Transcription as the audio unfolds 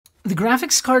The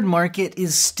graphics card market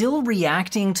is still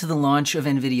reacting to the launch of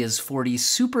NVIDIA's 40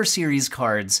 Super Series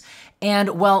cards, and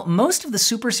while most of the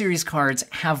Super Series cards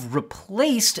have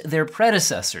replaced their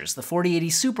predecessors, the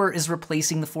 4080 Super is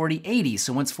replacing the 4080,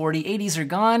 so once 4080s are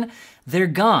gone, they're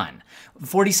gone. The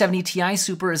 4070 Ti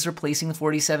Super is replacing the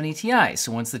 4070 Ti,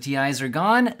 so once the Ti's are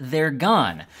gone, they're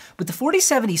gone. But the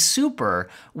 4070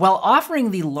 Super, while offering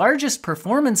the largest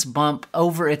performance bump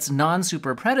over its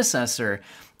non-Super predecessor,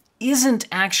 isn't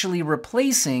actually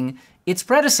replacing its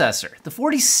predecessor. The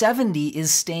 4070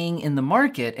 is staying in the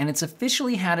market, and it's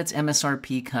officially had its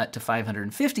MSRP cut to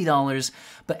 $550,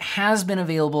 but has been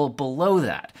available below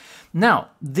that. Now,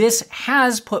 this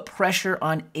has put pressure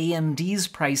on AMD's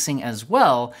pricing as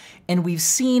well, and we've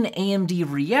seen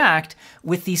AMD react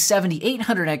with the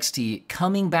 7800 XT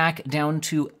coming back down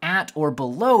to at or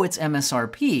below its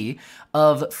MSRP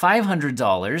of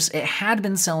 $500. It had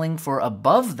been selling for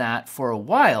above that for a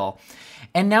while,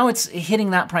 and now it's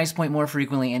hitting that price point more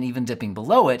frequently and even dipping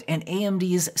below it. And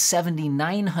AMD's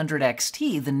 7900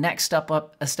 XT, the next step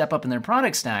up in their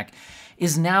product stack,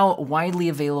 is now widely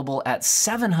available at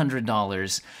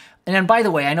 $700. And then, by the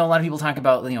way, I know a lot of people talk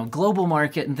about, global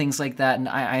market and things like that, and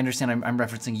I understand I'm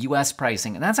referencing US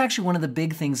pricing, and that's actually one of the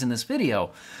big things in this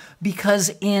video, because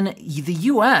in the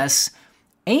US,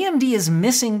 AMD is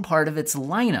missing part of its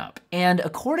lineup, and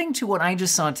according to what I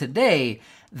just saw today,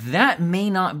 that may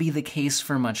not be the case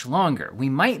for much longer. We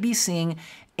might be seeing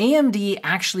AMD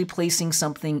actually placing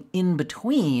something in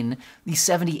between the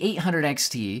 7800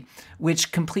 XT,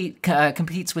 which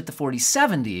competes with the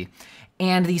 4070,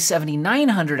 and the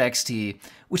 7900 XT,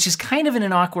 which is kind of in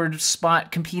an awkward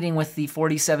spot competing with the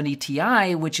 4070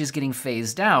 Ti, which is getting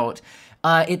phased out.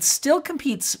 It still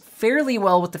competes fairly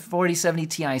well with the 4070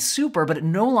 Ti Super, but it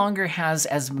no longer has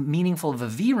as meaningful of a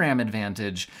VRAM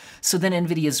advantage. So then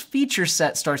NVIDIA's feature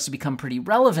set starts to become pretty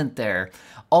relevant there.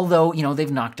 Although,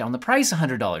 they've knocked down the price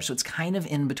 $100, so it's kind of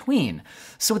in between.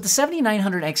 So with the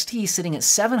 7900 XT sitting at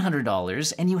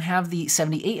 $700, and you have the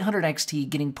 7800 XT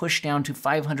getting pushed down to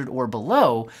 $500 or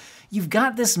below, you've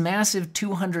got this massive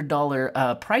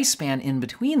 $200 price span in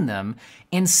between them,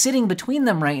 and sitting between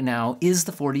them right now is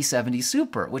the 4070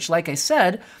 Super, which, like I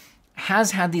said,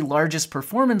 has had the largest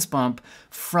performance bump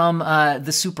from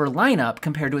the Super lineup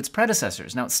compared to its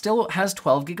predecessors. Now, it still has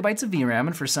 12 gigabytes of VRAM,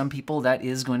 and for some people that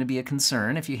is going to be a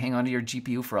concern if you hang on to your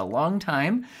GPU for a long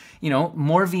time.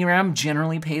 More VRAM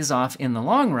generally pays off in the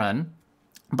long run.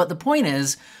 But the point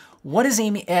is, what does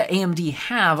AMD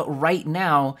have right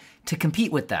now to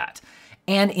compete with that?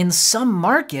 And in some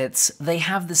markets, they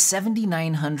have the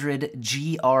 7900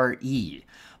 GRE,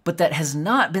 but that has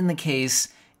not been the case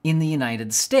in the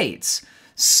United States.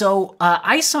 So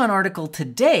I saw an article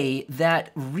today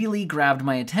that really grabbed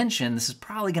my attention. This is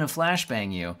probably going to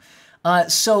flashbang you.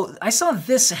 So I saw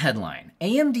this headline: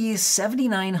 AMD's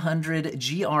 7900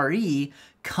 GRE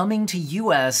coming to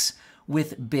US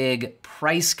with big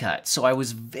price cut. So I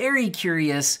was very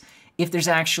curious if there's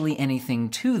actually anything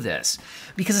to this.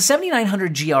 Because the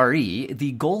 7900 GRE,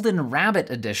 the Golden Rabbit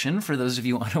edition, for those of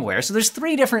you unaware, so there's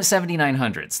three different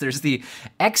 7900s. There's the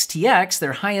XTX,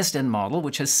 their highest end model,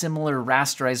 which has similar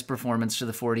rasterized performance to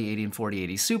the 4080 and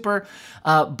 4080 Super,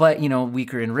 but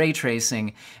weaker in ray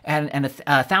tracing, and a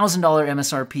 $1,000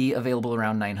 MSRP available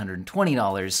around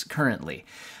 $920 currently.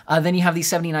 Then you have the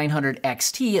 7900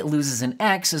 XT. It loses an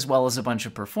X as well as a bunch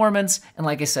of performance. And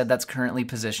like I said, that's currently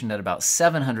positioned at about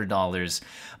 $700.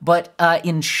 But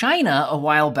in China, a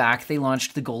while back, they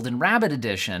launched the Golden Rabbit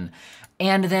edition.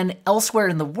 And then elsewhere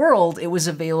in the world, it was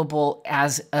available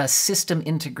as a system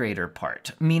integrator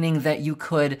part, meaning that you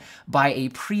could buy a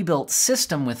pre-built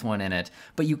system with one in it,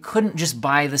 but you couldn't just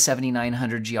buy the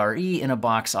 7900 GRE in a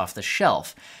box off the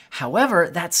shelf. However,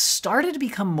 that started to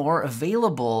become more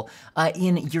available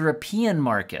in European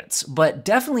markets, but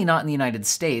definitely not in the United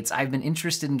States. I've been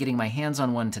interested in getting my hands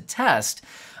on one to test,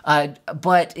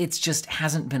 but it just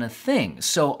hasn't been a thing.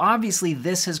 So obviously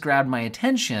this has grabbed my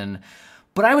attention.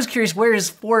 But I was curious, where is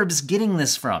Forbes getting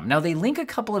this from? Now they link a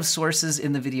couple of sources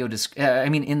in the video,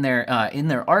 in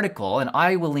their article, and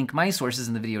I will link my sources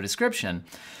in the video description.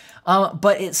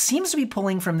 But it seems to be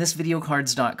pulling from this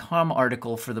videocards.com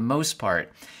article for the most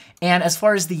part. And as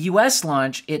far as the US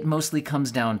launch, it mostly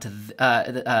comes down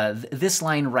to this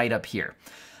line right up here.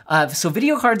 So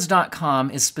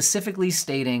videocards.com is specifically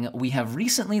stating, we have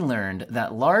recently learned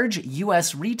that large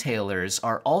US retailers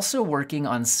are also working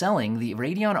on selling the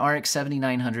Radeon RX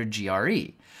 7900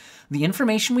 GRE. The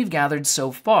information we've gathered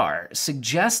so far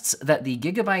suggests that the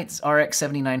Gigabyte RX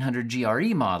 7900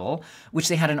 GRE model, which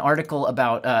they had an article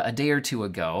about a day or two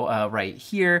ago, right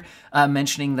here,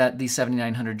 mentioning that the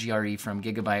 7900 GRE from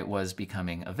Gigabyte was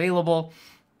becoming available.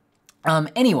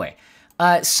 Anyway,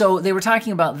 so they were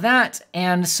talking about that,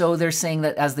 and so they're saying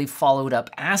that as they followed up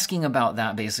asking about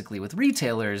that basically with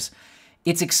retailers,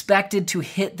 it's expected to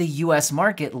hit the US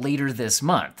market later this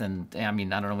month. And I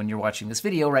mean, I don't know when you're watching this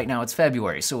video, right now it's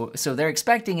February. So they're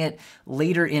expecting it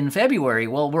later in February.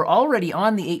 Well, we're already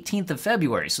on the 18th of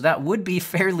February, so that would be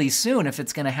fairly soon if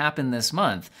it's gonna happen this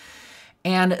month.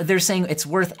 And they're saying it's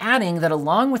worth adding that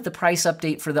along with the price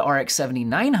update for the RX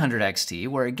 7900 XT,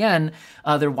 where again,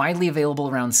 they're widely available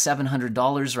around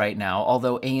 $700 right now,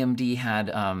 although AMD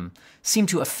had seemed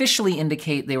to officially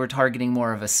indicate they were targeting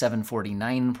more of a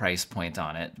 $749 price point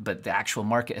on it, but the actual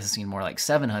market has seen more like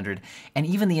 $700, and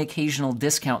even the occasional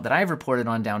discount that I've reported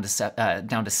on down to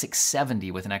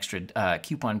 $670 with an extra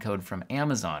coupon code from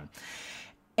Amazon.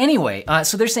 Anyway,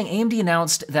 so they're saying AMD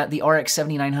announced that the RX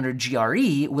 7900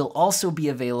 GRE will also be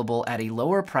available at a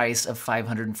lower price of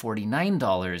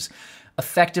 $549,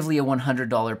 effectively a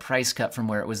 $100 price cut from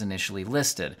where it was initially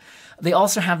listed. They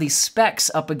also have these specs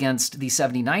up against the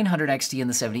 7900 XT and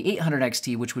the 7800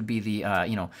 XT, which would be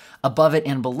the, above it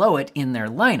and below it in their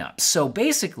lineup. So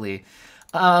basically,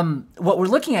 what we're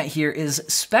looking at here is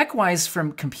spec-wise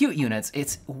from compute units,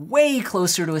 it's way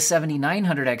closer to a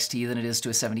 7900 XT than it is to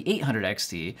a 7800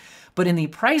 XT. But in the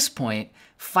price point,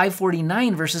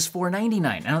 $549 versus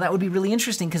 $499. Now that would be really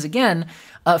interesting because again,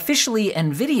 officially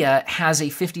NVIDIA has a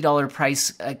 $50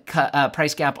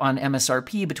 price gap on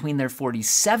MSRP between their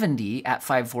 4070 at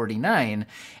 $549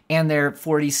 and their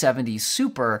 4070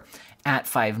 Super at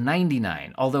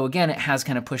 $599. Although again, it has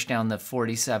kind of pushed down the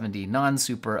 4070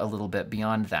 non-super a little bit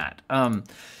beyond that.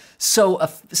 So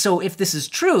if this is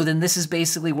true, then this is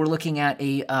basically, we're looking at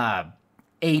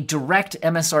a direct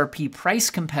MSRP price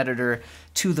competitor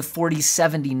to the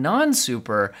 4070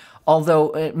 non-super,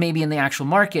 although maybe in the actual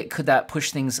market, could that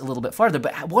push things a little bit farther?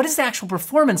 But what is the actual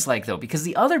performance like though? Because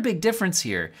the other big difference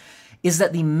here is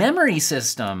that the memory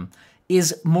system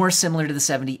is more similar to the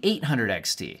 7800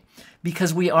 XT.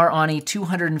 Because we are on a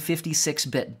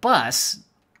 256-bit bus,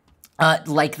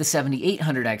 like the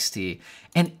 7800 XT.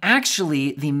 And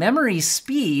actually, the memory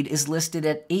speed is listed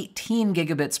at 18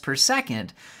 gigabits per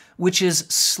second, which is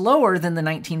slower than the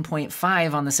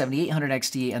 19.5 on the 7800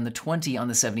 XT and the 20 on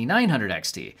the 7900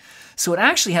 XT. So it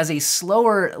actually has a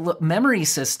slower memory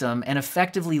system and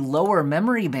effectively lower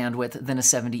memory bandwidth than a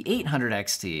 7800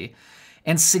 XT,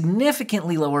 and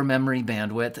significantly lower memory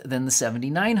bandwidth than the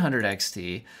 7900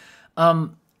 XT.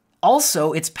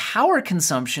 Also, its power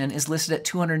consumption is listed at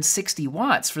 260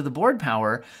 watts for the board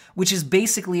power, which is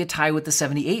basically a tie with the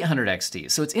 7800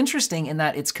 XT. So it's interesting in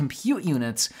that its compute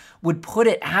units would put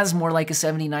it as more like a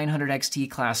 7900 XT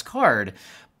class card,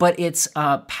 but its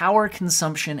power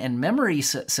consumption and memory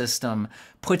system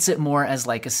puts it more as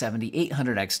like a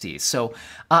 7800 XT. So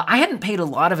I hadn't paid a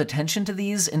lot of attention to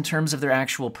these in terms of their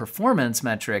actual performance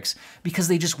metrics because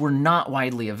they just were not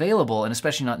widely available, and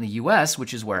especially not in the US,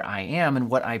 which is where I am and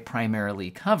what I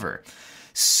primarily cover.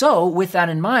 So with that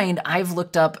in mind, I've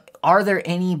looked up, are there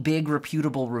any big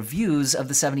reputable reviews of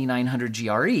the 7900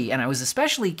 GRE? And I was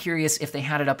especially curious if they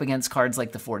had it up against cards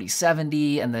like the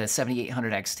 4070 and the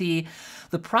 7800 XT.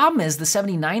 The problem is the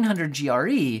 7900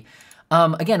 GRE,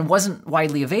 again, wasn't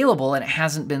widely available and it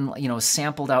hasn't been,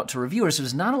 sampled out to reviewers. So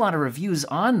there's not a lot of reviews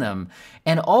on them.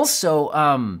 And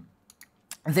also,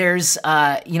 there's,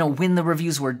 when the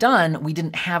reviews were done, we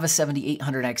didn't have a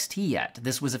 7800 XT yet.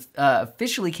 This was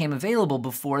officially came available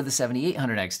before the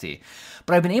 7800 XT.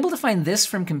 But I've been able to find this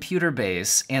from Computer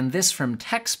Base and this from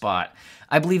TechSpot.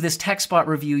 I believe this TechSpot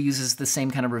review uses the same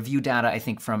kind of review data, I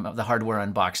think, from the Hardware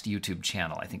Unboxed YouTube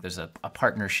channel. I think there's a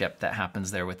partnership that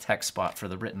happens there with TechSpot for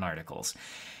the written articles.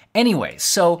 Anyway,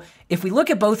 so if we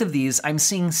look at both of these, I'm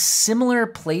seeing similar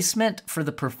placement for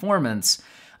the performance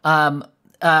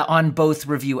on both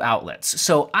review outlets.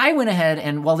 So I went ahead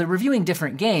and while they're reviewing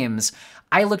different games,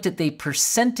 I looked at the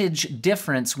percentage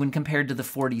difference when compared to the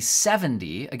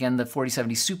 4070. Again, the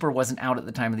 4070 Super wasn't out at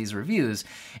the time of these reviews.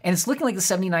 And it's looking like the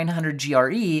 7900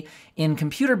 GRE in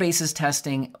Computer Base's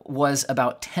testing was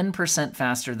about 10%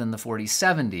 faster than the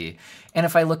 4070. And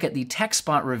if I look at the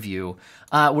TechSpot review,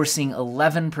 we're seeing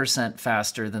 11%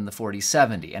 faster than the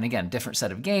 4070. And again, different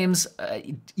set of games,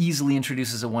 easily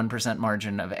introduces a 1%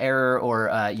 margin of error or,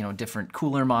 different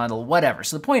cooler model, whatever.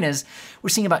 So the point is, we're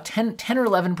seeing about 10 or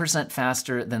 11% faster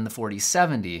than the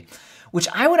 4070, which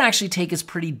I would actually take as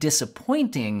pretty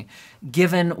disappointing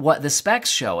given what the specs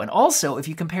show. And also, if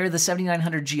you compare the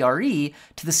 7900 GRE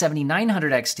to the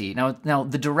 7900 XT, now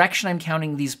the direction I'm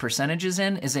counting these percentages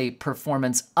in is a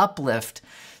performance uplift.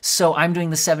 So I'm doing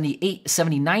the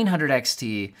 7900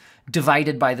 XT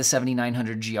divided by the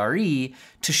 7900 GRE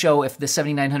to show if the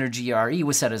 7900 GRE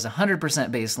was set as 100%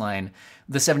 baseline,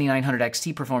 the 7900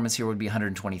 XT performance here would be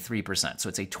 123%. So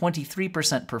it's a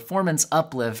 23% performance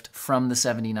uplift from the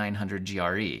 7900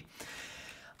 GRE.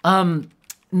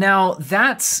 Now,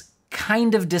 that's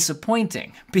kind of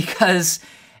disappointing because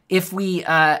if we,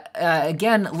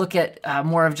 again, look at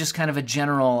more of just kind of a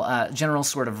general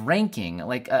sort of ranking,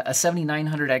 like a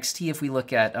 7900 XT, if we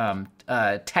look at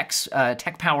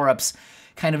tech power-ups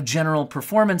kind of general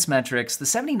performance metrics, the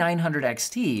 7900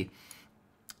 XT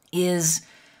is,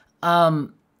 if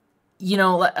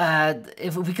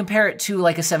we compare it to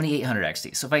like a 7800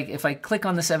 XT. So if I click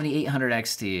on the 7800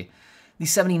 XT, the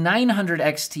 7900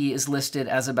 XT is listed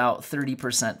as about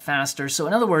 30% faster. So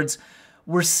in other words,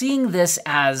 we're seeing this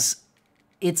as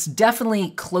it's definitely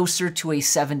closer to a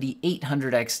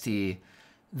 7800 XT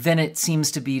than it seems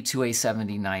to be to a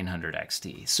 7900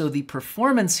 XT. So the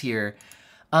performance here,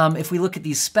 if we look at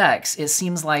these specs, it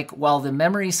seems like while the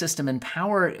memory system and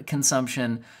power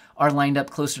consumption are lined up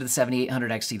closer to the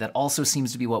 7800 XT, that also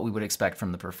seems to be what we would expect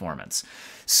from the performance.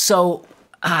 So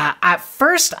at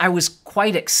first, I was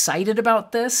quite excited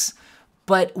about this,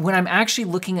 but when I'm actually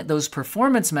looking at those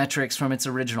performance metrics from its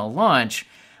original launch,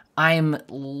 I'm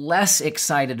less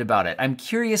excited about it. I'm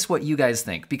curious what you guys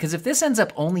think, because if this ends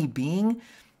up only being,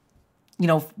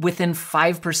 within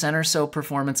 5% or so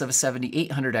performance of a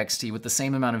 7800 XT with the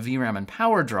same amount of VRAM and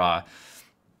power draw,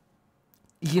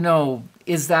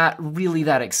 is that really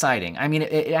that exciting? I mean,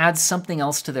 it adds something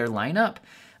else to their lineup.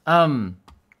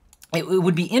 It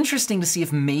would be interesting to see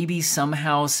if maybe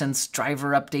somehow since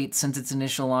driver updates, since its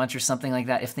initial launch or something like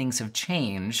that, if things have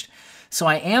changed. So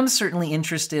I am certainly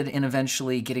interested in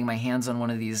eventually getting my hands on one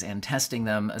of these and testing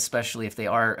them, especially if they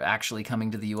are actually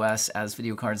coming to the US, as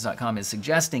videocards.com is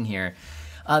suggesting here.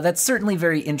 That's certainly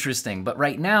very interesting. But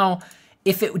right now,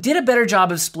 if it did a better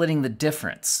job of splitting the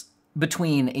difference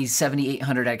between a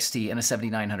 7800 XT and a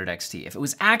 7900 XT, if it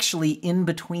was actually in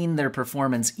between their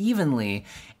performance evenly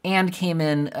and came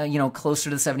in, closer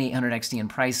to the 7800 XT in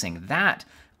pricing, that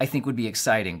I think would be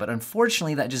exciting. But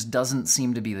unfortunately, that just doesn't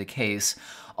seem to be the case.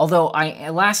 Although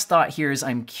last thought here is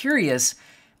I'm curious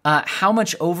how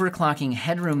much overclocking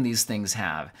headroom these things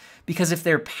have. Because if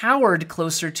they're powered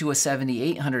closer to a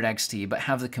 7800 XT, but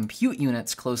have the compute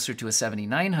units closer to a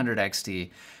 7900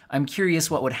 XT, I'm curious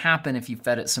what would happen if you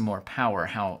fed it some more power,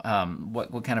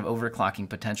 what kind of overclocking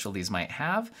potential these might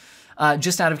have,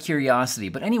 just out of curiosity.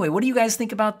 But anyway, what do you guys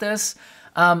think about this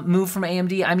move from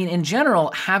AMD? I mean, in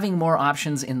general, having more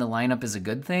options in the lineup is a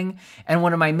good thing. And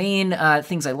one of my main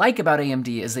things I like about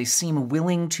AMD is they seem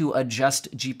willing to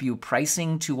adjust GPU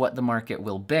pricing to what the market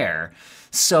will bear.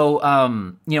 So,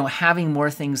 having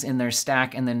more things in their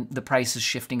stack and then the price is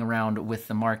shifting around with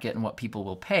the market and what people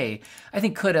will pay, I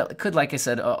think could like I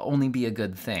said, only be a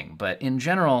good thing. But in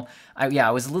general,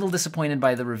 I was a little disappointed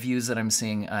by the reviews that I'm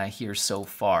seeing here so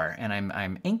far, and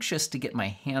I'm anxious to get my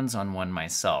hands on one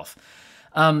myself.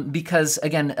 Because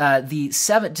again,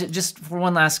 just for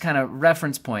one last kind of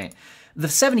reference point, the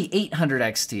 7800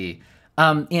 XT,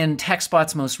 in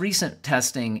TechSpot's most recent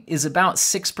testing is about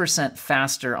 6%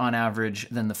 faster on average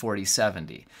than the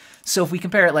 4070. So if we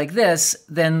compare it like this,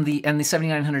 then the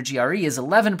 7900 GRE is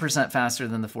 11% faster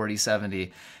than the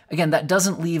 4070. Again, that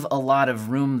doesn't leave a lot of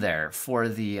room there for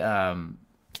the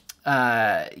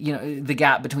the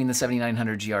gap between the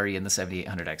 7900 GRE and the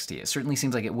 7800 XT. It certainly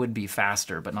seems like it would be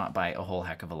faster, but not by a whole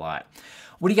heck of a lot.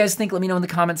 What do you guys think? Let me know in the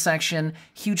comment section.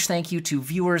 Huge thank you to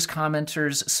viewers,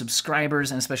 commenters, subscribers,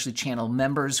 and especially channel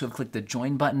members who have clicked the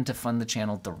join button to fund the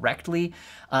channel directly.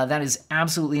 That is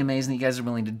absolutely amazing that you guys are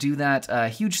willing to do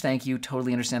that. Huge thank you.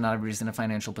 Totally understand not everybody's in a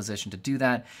financial position to do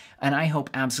that. And I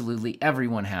hope absolutely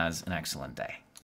everyone has an excellent day.